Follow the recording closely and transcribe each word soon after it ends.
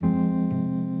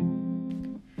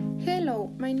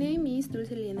Hello, my name is Dulce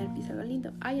Liena Pizarro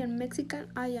Galindo. I am Mexican.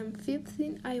 I am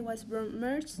 15. I was born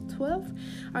March 12.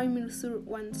 I measure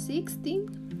 160.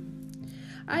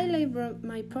 I live with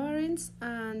my parents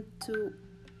and two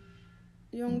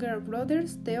younger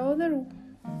brothers. The other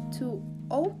two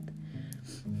old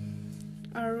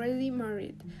are already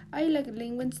married. I like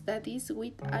language that is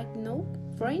with I know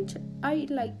French. I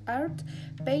like art,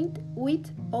 paint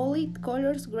with olive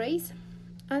colors, grays,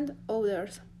 and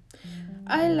others.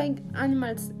 I like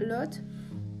animals a lot.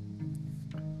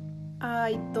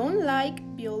 I don't like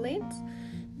violence.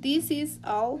 This is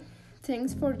all.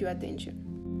 Thanks for your attention.